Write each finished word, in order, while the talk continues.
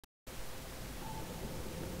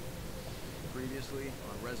previously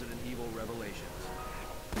on Resident Evil Revelations.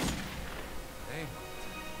 Hey,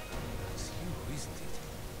 that's you, isn't it?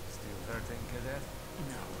 Still hurting, cadet?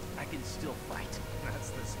 No, I can still fight. That's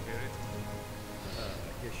the spirit.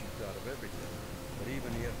 I guess you thought of everything. But even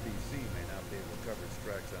the FBC may not be able to cover its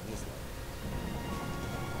tracks on this line.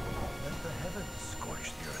 Let the heavens scorch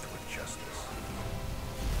the earth with justice.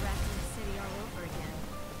 Raccoon City all over again.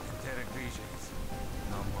 Terra Grecians,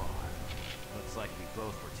 no more. Looks like we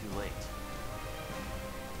both were too late.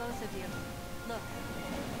 Both of you. Look.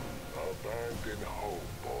 Abandon hope,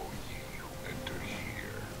 all ye who enter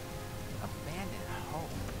here. Abandon hope.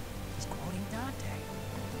 He's quoting Dante.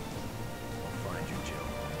 I'll find you, Jill.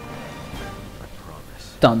 I promise.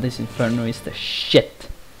 Dante's Inferno is the shit.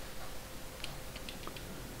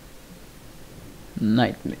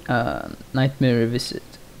 Nightmare Revisit.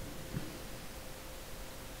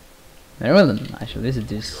 Very well then, I shall visit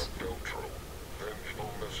this. Beltro,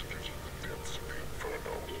 vengeful messengers of the depths of the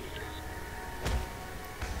Inferno.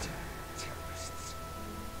 Terrorists.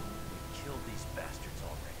 We killed these bastards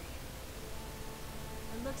already.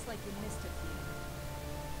 It looks like you missed a few.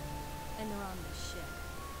 And they're on the ship.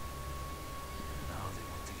 Now they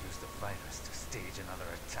want to use the virus to stage another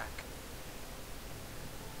attack.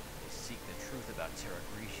 They seek the truth about Terra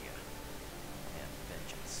Grigia and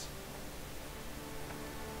vengeance.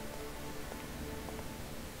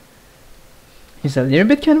 He's a little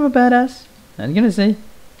bit kind of a badass, I'm gonna say.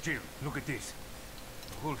 Jill, look at this.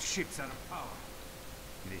 The whole ship's out of power.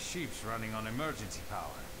 The ship's running on emergency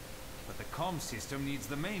power. But the comm system needs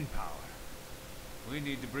the main power. We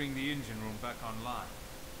need to bring the engine room back online.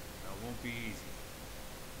 That won't be easy.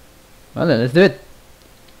 Well then, let's do it.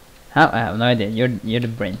 How? I have no idea. You're the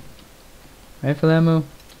brain. Rifle ammo.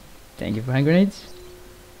 Thank you for hand grenades.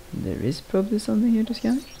 There is probably something here to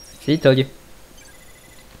scan. See, told you.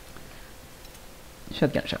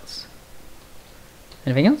 Shotgun shells.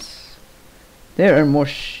 Anything else? There are more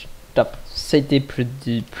stuff. Safety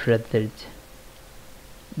predated.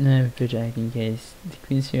 No, project in case the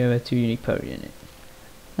Queen's here have a 2 unique power unit.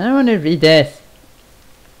 I don't want to read this.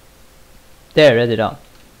 There, read it all.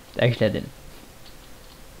 Actually, I didn't.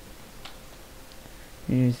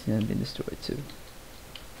 Here's been destroyed too.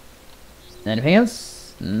 Anything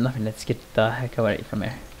else? Nothing. Let's get the heck away from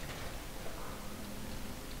here.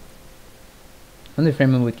 Only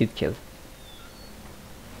Freeman would get killed.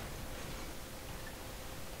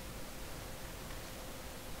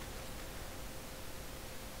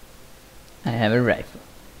 I have a rifle.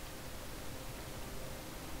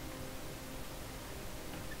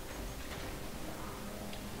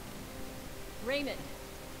 Raymond.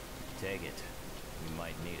 Take it. We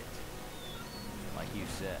might need it. Like you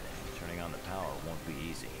said, turning on the power won't be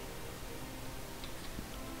easy.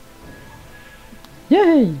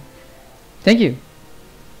 Yay! Thank you.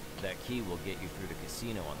 That key will get you through the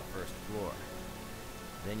casino on the first floor.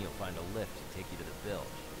 Then you'll find a lift to take you to the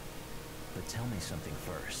bilge. But tell me something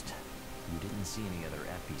first. You didn't see any other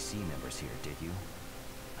FPC members here, did you?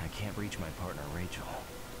 I can't reach my partner, Rachel.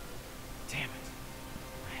 Damn it.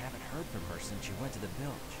 I haven't heard from her since she went to the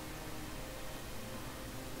bilge.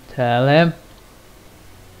 Tell him.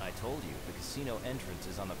 I told you, the casino entrance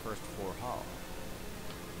is on the first floor hall.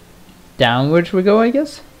 Downwards we go, I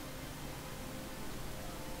guess?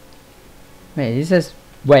 Wait, he says...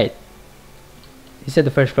 Wait. He said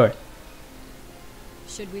the first floor.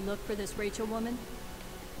 Should we look for this Rachel woman?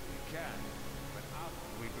 We can, but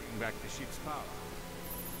after we bring back the ship's power.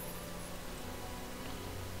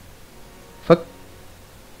 Fuck.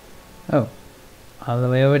 Oh. All the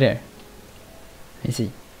way over there. I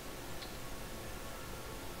see.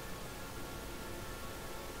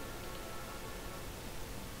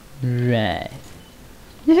 Right.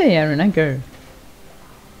 Yay, Iron Anchor.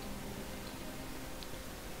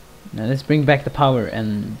 Now let's bring back the power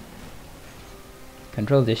and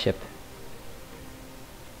control this ship.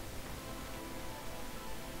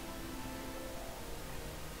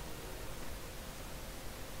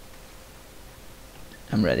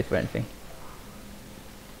 I'm ready for anything.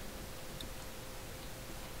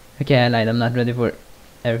 Okay, I lied. I'm not ready for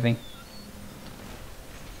everything.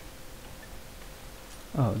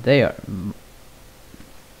 Oh, they are.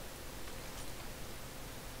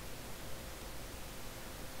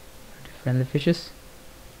 Friendly fishes.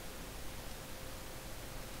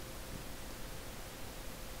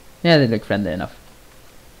 Yeah, they look friendly enough.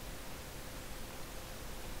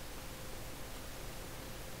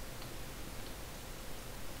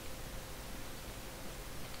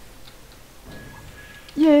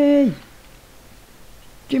 Yay!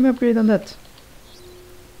 Give me an upgrade on that.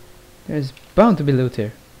 There's bound to be loot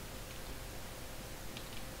here. .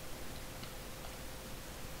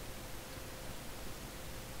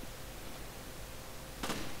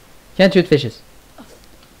 Can't shoot fishes. The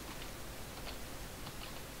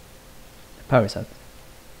power's out.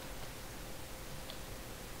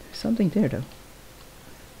 There's something there though.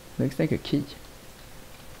 Looks like a key.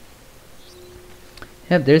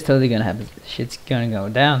 Yep, there's totally gonna happen. Shit's gonna go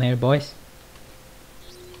down here, boys.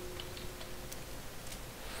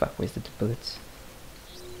 Fuck, wasted the bullets.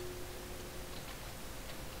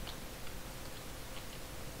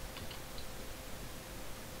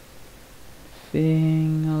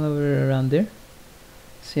 Thing all over around there.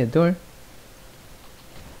 See a door.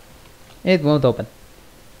 It won't open.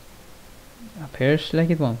 Appears like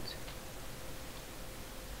it won't.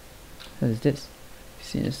 What is this?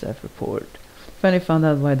 Senior staff report. Finally found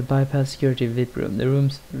out why the bypass security VIP room. The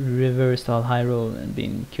room's reversed all high roll and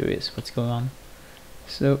being curious what's going on.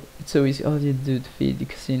 So it's so easy. All you do to feed the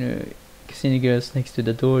casino girls next to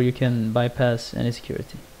the door, you can bypass any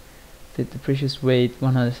security. The precious weight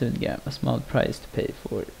 107 gram, a small price to pay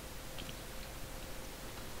for it.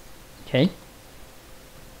 Okay.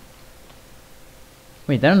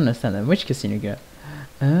 Wait, I don't understand that. Which casino girl?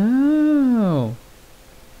 Oh.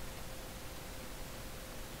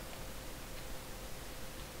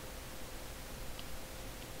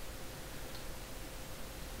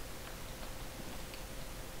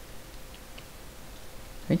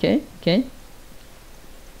 Okay, okay.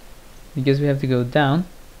 Because we have to go down.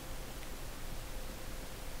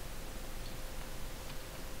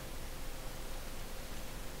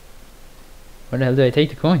 Where the hell do I take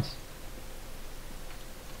the coins?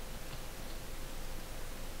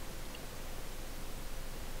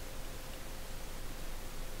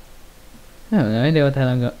 I have no idea what the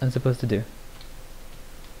hell I'm supposed to do.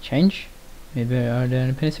 Change? Maybe are there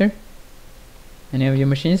any pennies here? Any of your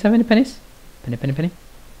machines have any pennies? Penny, penny, penny.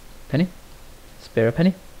 Penny? Spare a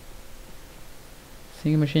penny?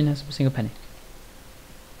 Single machine has a single penny.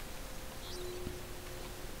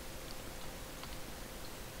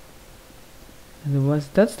 And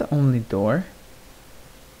that's the only door.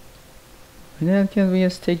 Why the hell can't we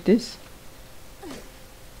just take this?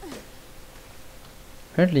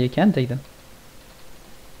 Apparently you can take them.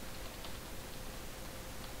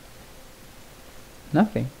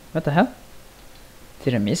 Nothing. What the hell?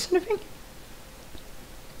 Did I miss anything?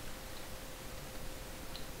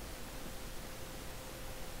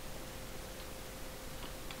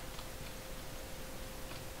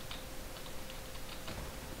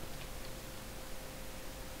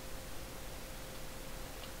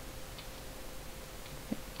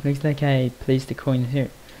 Looks like I placed the coin here.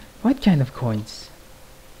 What kind of coins?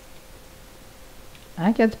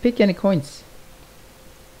 I can't pick any coins.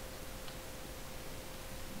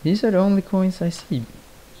 These are the only coins I see.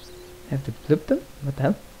 I have to flip them? What the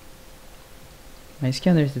hell? My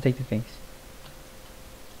scanner is detecting things.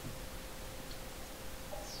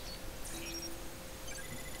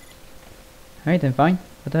 Alright, I'm fine.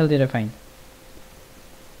 What the hell did I find?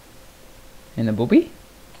 In a booby?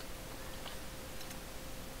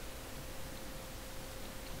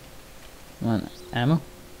 One ammo.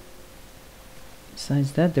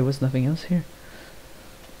 Besides that, there was nothing else here.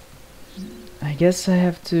 I guess I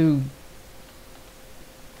have to...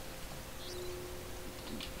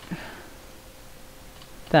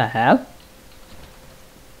 The hell?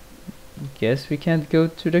 Guess we can't go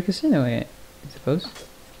to the casino, I suppose.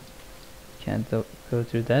 Can't go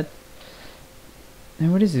through that.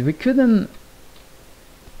 And what is it? We couldn't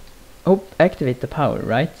activate the power,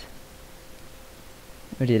 right?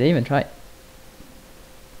 Or did I even try?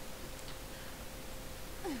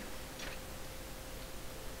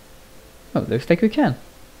 Oh, looks like we can.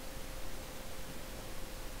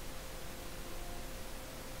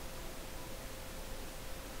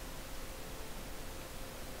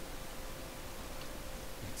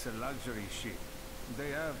 It's a luxury ship.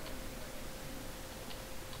 They have...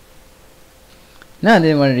 No, I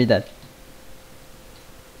didn't want to read that.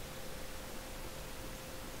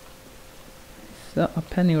 So, a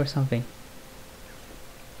penny or something.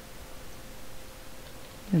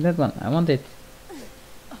 Yeah, that one, I want it.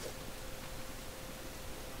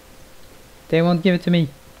 They won't give it to me.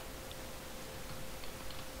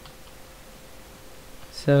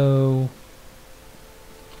 So...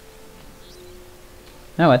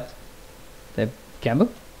 Now what? The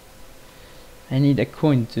gamble? I need a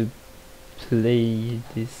coin to play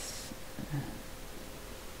this.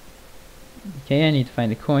 Okay, I need to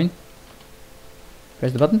find a coin.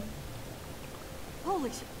 Press the button. Holy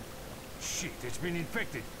shit. Shit, it's been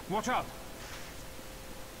infected. Watch out!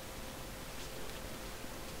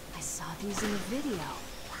 I saw these in the video.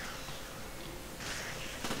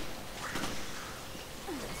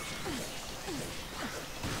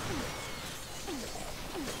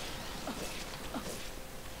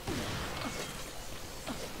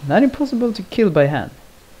 not impossible to kill by hand.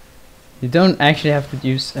 You don't actually have to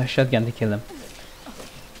use a shotgun to kill them.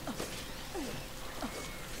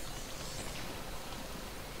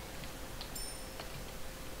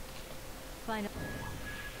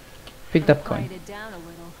 Picked up coin.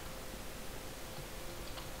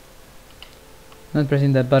 Not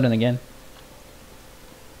pressing that button again.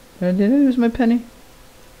 Did I lose my penny?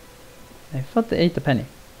 I thought they ate the penny.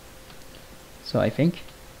 So I think.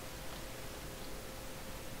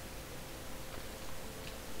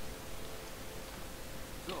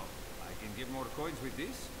 So, I can get more coins with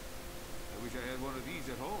this? I wish I had one of these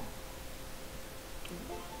at home.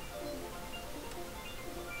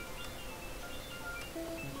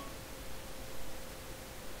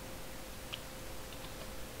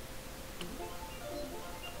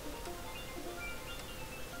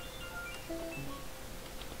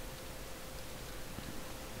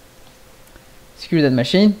 Screw that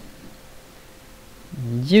machine.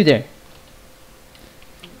 You there.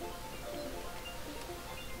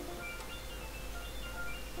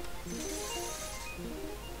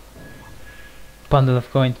 Bundle of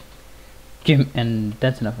coin. And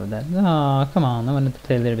that's enough of that. Oh, come on, I wanted to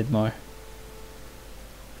play a little bit more.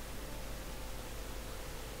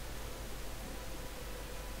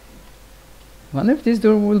 Wonder if this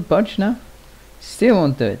door will budge now? Still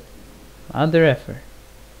won't do it. Other effort.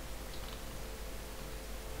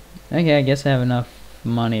 Okay, I guess I have enough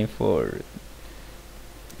money for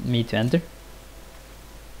me to enter.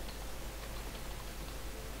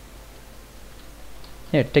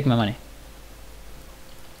 Here, take my money.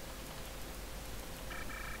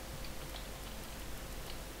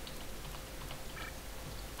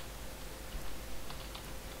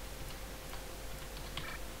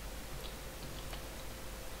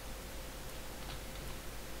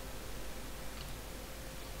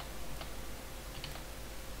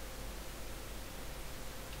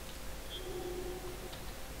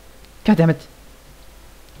 God damn it.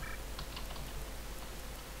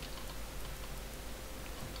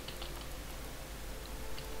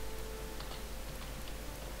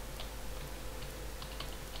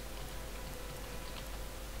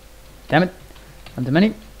 Damn it. On the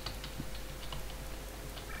money.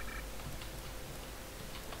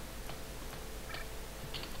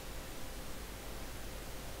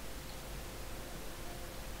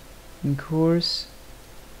 In course.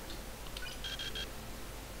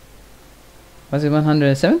 Was it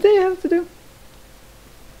 170 I have to do?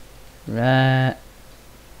 Right.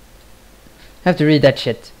 Have to read that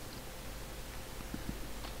shit.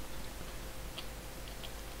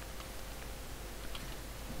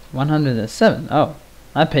 $107. Oh,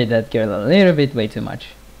 I paid that girl a little bit way too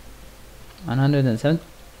much. 107.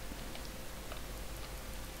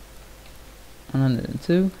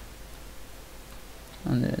 102.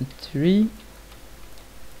 103.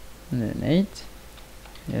 108.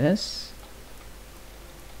 Yes.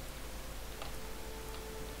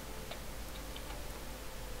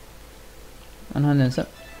 107.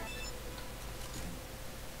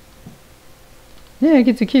 Yeah, I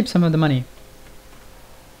get to keep some of the money.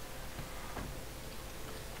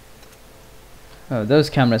 Oh, those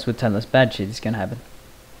cameras would tell us bad shit is gonna happen.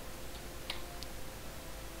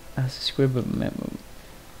 As a scribble memo.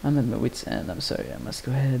 I'm at my wit's end. I'm sorry. I must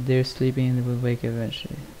go ahead. They're sleeping and they will wake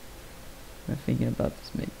eventually. I'm thinking about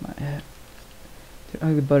this. Make my head. Their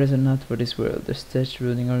ugly bodies are not for this world. They're stretched,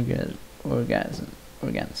 ruling organs.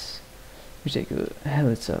 Which I go, hell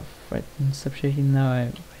itself, right? Stop shaking now, I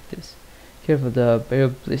write this. Careful, the bare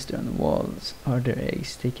blister on the walls are their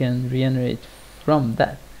eggs. They can regenerate from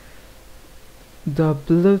that. The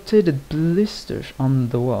bloated blisters on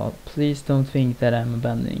the wall. Please don't think that I'm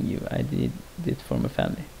abandoning you. I did it for my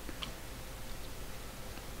family.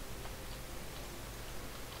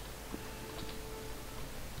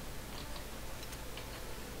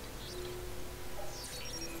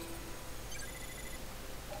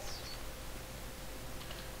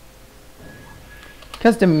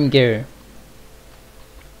 Custom gear.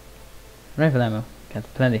 Rifle ammo. Got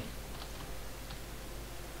plenty.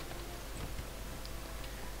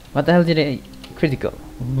 What the hell did I... Critical.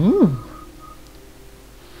 Ooh.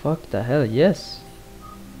 Fuck the hell, yes.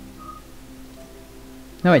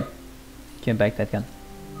 No wait. Give back that gun.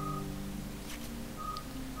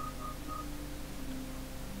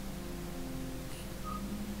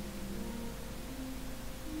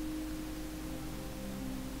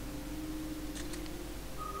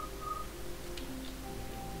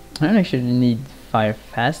 I don't actually need fire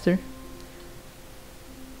faster.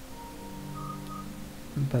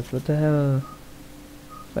 But what the hell?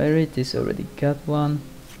 Fire rate is already got one.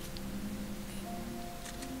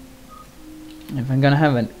 If I'm gonna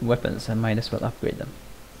have weapons, I might as well upgrade them.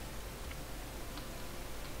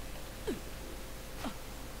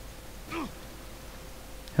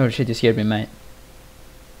 Oh shit, you scared me, mate.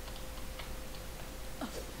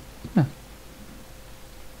 Huh.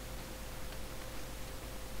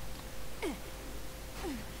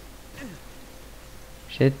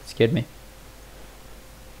 Shit, scared me.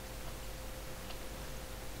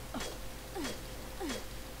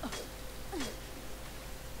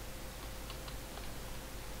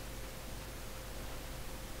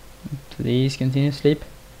 Please continue sleep.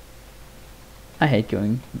 I hate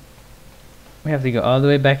going. We have to go all the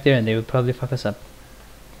way back there and they will probably fuck us up.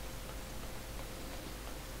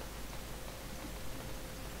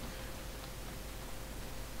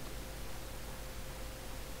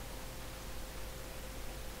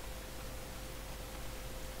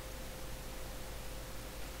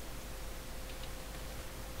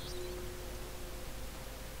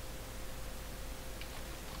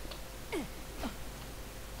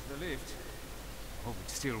 The lift. Hope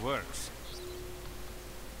it still works.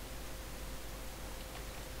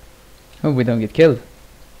 Hope we don't get killed.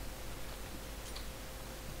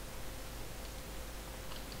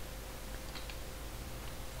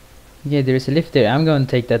 Yeah, there is a lift there. I'm going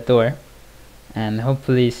to take that door and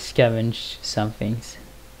hopefully scavenge some things.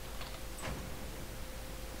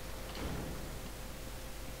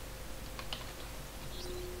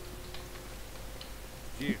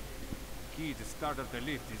 Here. Key to start up the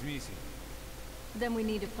lift is missing. Then we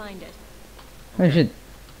need to find it. Oh shit.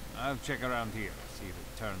 I'll check around here, see if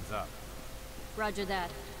it turns up. Roger that.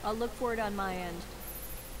 I'll look for it on my end.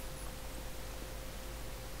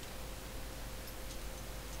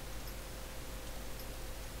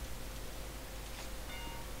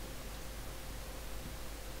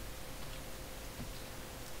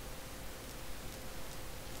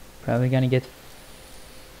 Probably gonna get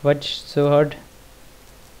fudged so hard.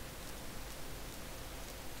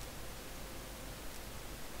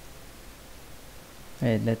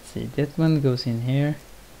 Wait, let's see. That one goes in here.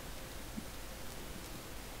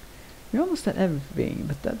 We almost had everything,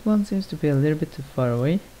 but that one seems to be a little bit too far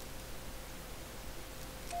away.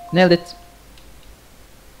 Nailed it!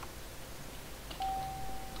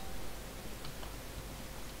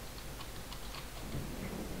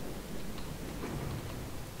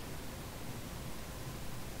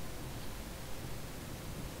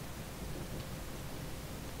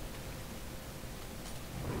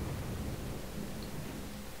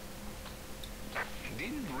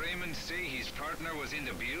 Didn't Raymond say his partner was in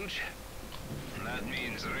the bilge? That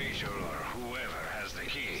means Rachel or whoever has the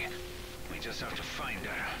key. We just have to find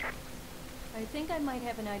her. I think I might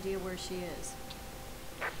have an idea where she is.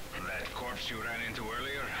 That corpse you ran into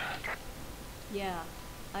earlier? Yeah,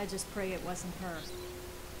 I just pray it wasn't her.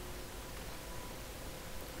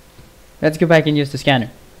 Let's go back and use the scanner.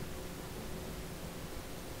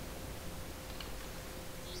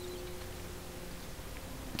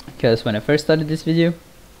 Because when I first started this video,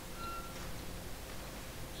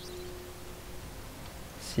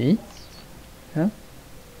 see? Huh?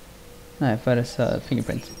 I thought I saw a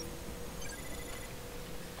fingerprint.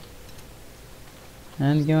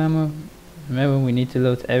 And go ammo. Remember, we need to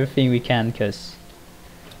load everything we can because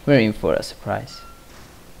we're in for a surprise.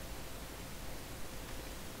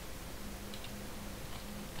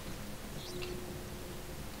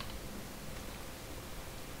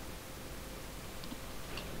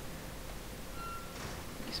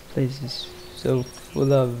 This place is so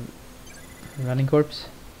full of running corpse.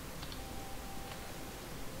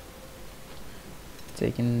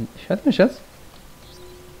 Taking shotgun shots.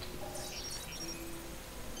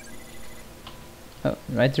 Oh,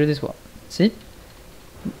 right through this wall. See?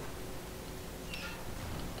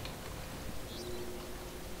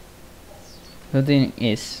 Looting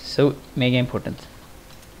is so mega important,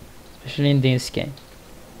 especially in this game.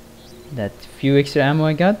 That few extra ammo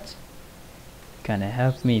I got gonna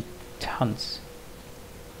help me tons.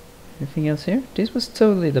 Anything else here? This was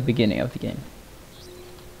totally the beginning of the game.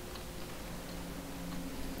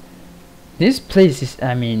 This place is,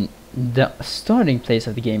 I mean, the starting place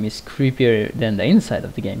of the game is creepier than the inside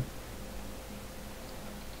of the game.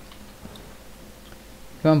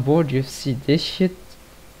 Go on board, you see this shit.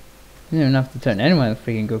 You don't have to turn anyone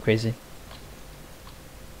freaking go crazy.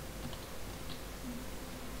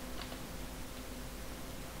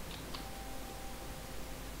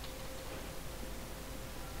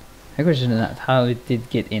 My question is not how it did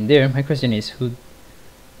get in there. My question is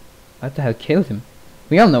what the hell killed him?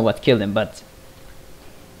 We all know what killed him, but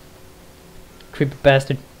creepy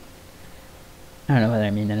bastard. I don't know what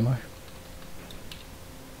I mean anymore.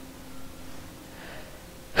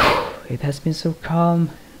 It has been so calm.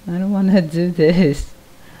 I don't wanna do this.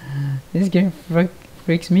 This game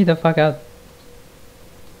freaks me the fuck out.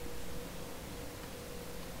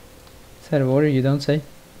 Is that water, you don't say?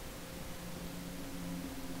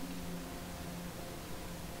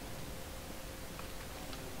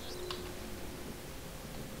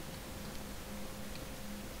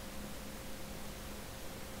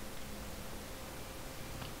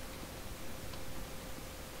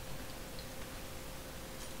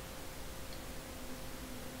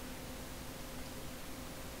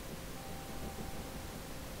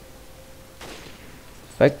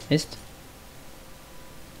 Fuck, missed.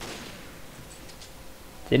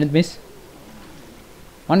 Didn't miss.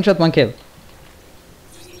 One shot, one kill.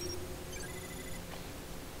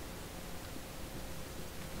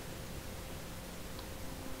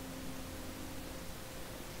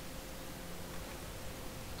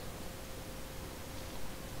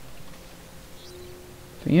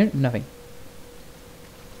 Here, nothing.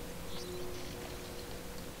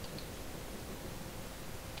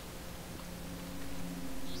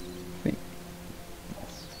 Wait.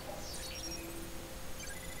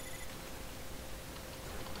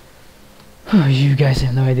 Oh, you guys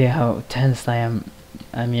have no idea how tense I'm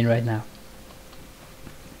in right now.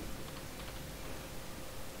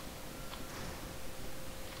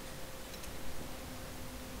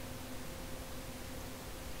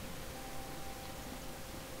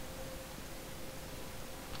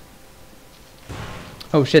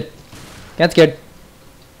 Oh shit. Got scared.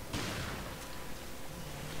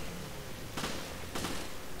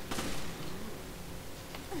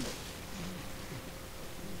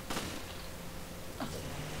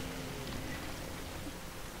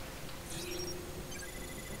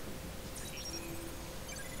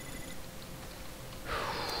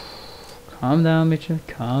 Calm down, Mitchell.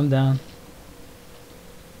 Calm down.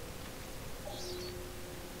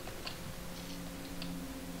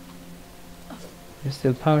 There's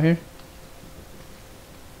still power here.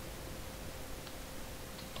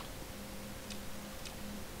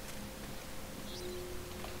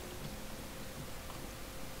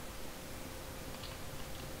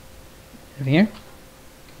 Anything here?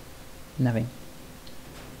 Nothing.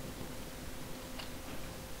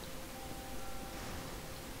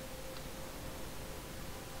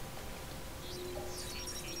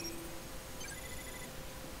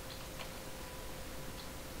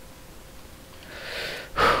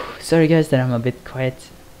 Sorry guys that I'm a bit quiet.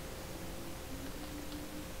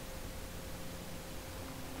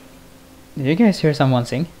 Did you guys hear someone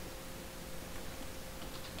sing?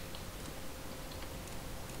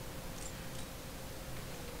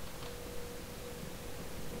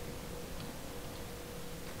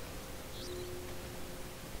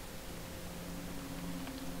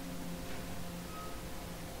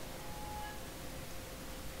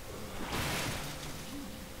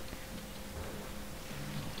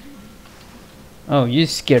 Oh, you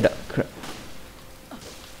scared up. Crap.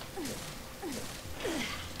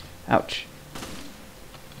 Ouch.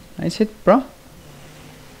 Nice hit, bro.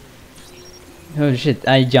 Oh shit,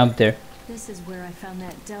 I jumped there. This is where I found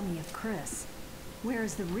that dummy of Chris. Where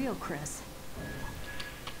is the real Chris?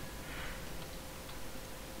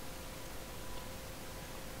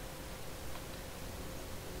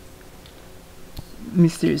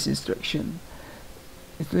 Mysterious instruction.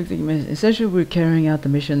 It looks like essentially we're carrying out the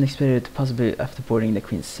mission expected possibly after boarding the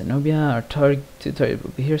Queen's Zenobia. Our target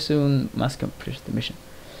will be here soon. Must complete the mission.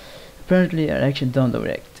 Apparently our action don't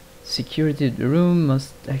overreact. Security of the room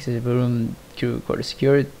must access the room. Crew quarters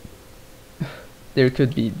secured. There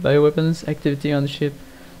could be bioweapons activity on the ship.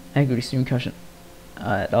 Act with extreme caution.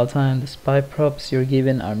 At all times, the spy props you're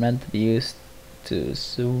given are meant to be used to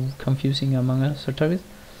so confusing among us or targets.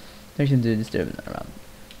 There can do disturbance around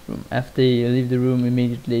room. After you leave the room,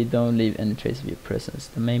 immediately don't leave any trace of your presence.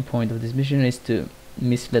 The main point of this mission is to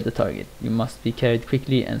mislead the target. You must be carried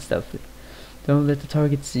quickly and stealthily. Don't let the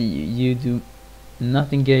target see you. You do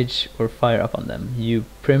not engage or fire upon them. Your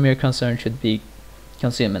primary concern should be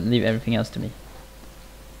concealment. Leave everything else to me.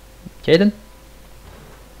 Okay then.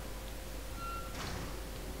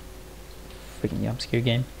 Freaking jump scare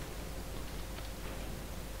game.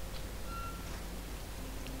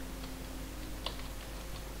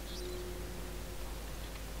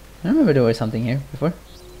 I remember there was something here before.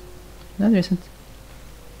 No, there isn't.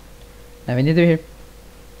 Nothing to do here.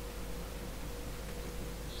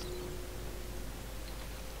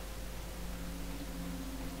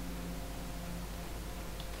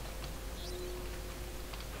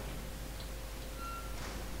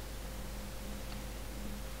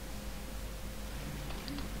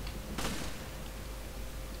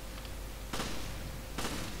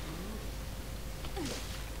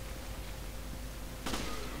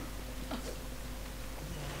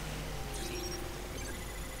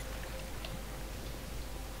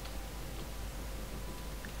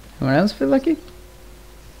 Anyone else feel lucky?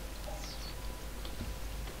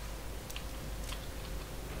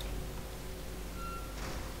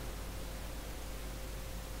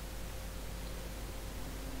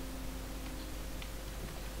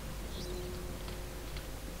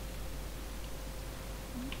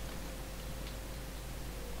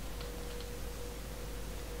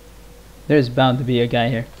 There's bound to be a guy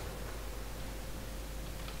here.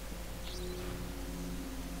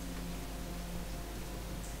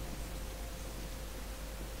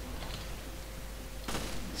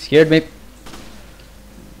 Scared me.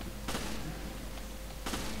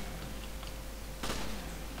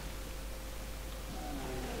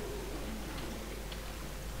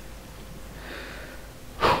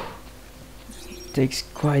 Takes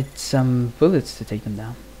quite some bullets to take them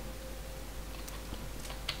down.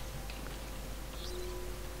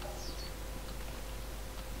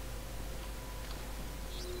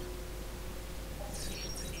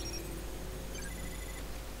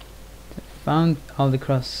 Found all the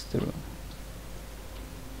cross through.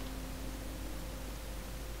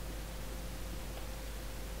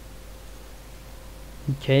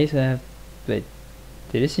 Okay, so I have. Wait,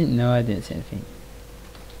 did I see? No, I didn't see anything.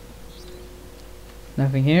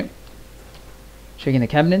 Nothing here. Checking the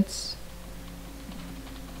cabinets.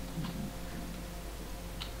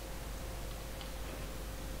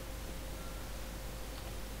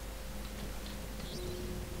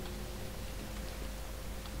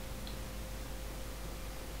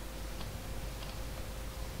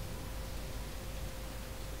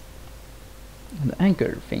 The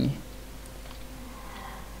anchor thingy.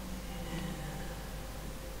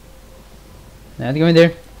 Not going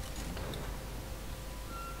there.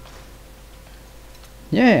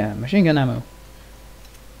 Yeah, machine gun ammo.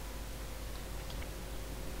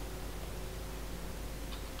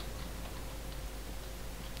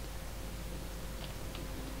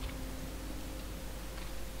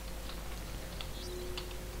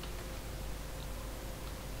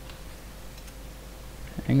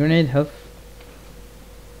 Hand grenade, health.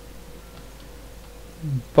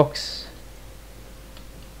 Box.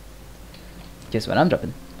 Guess what I'm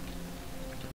dropping?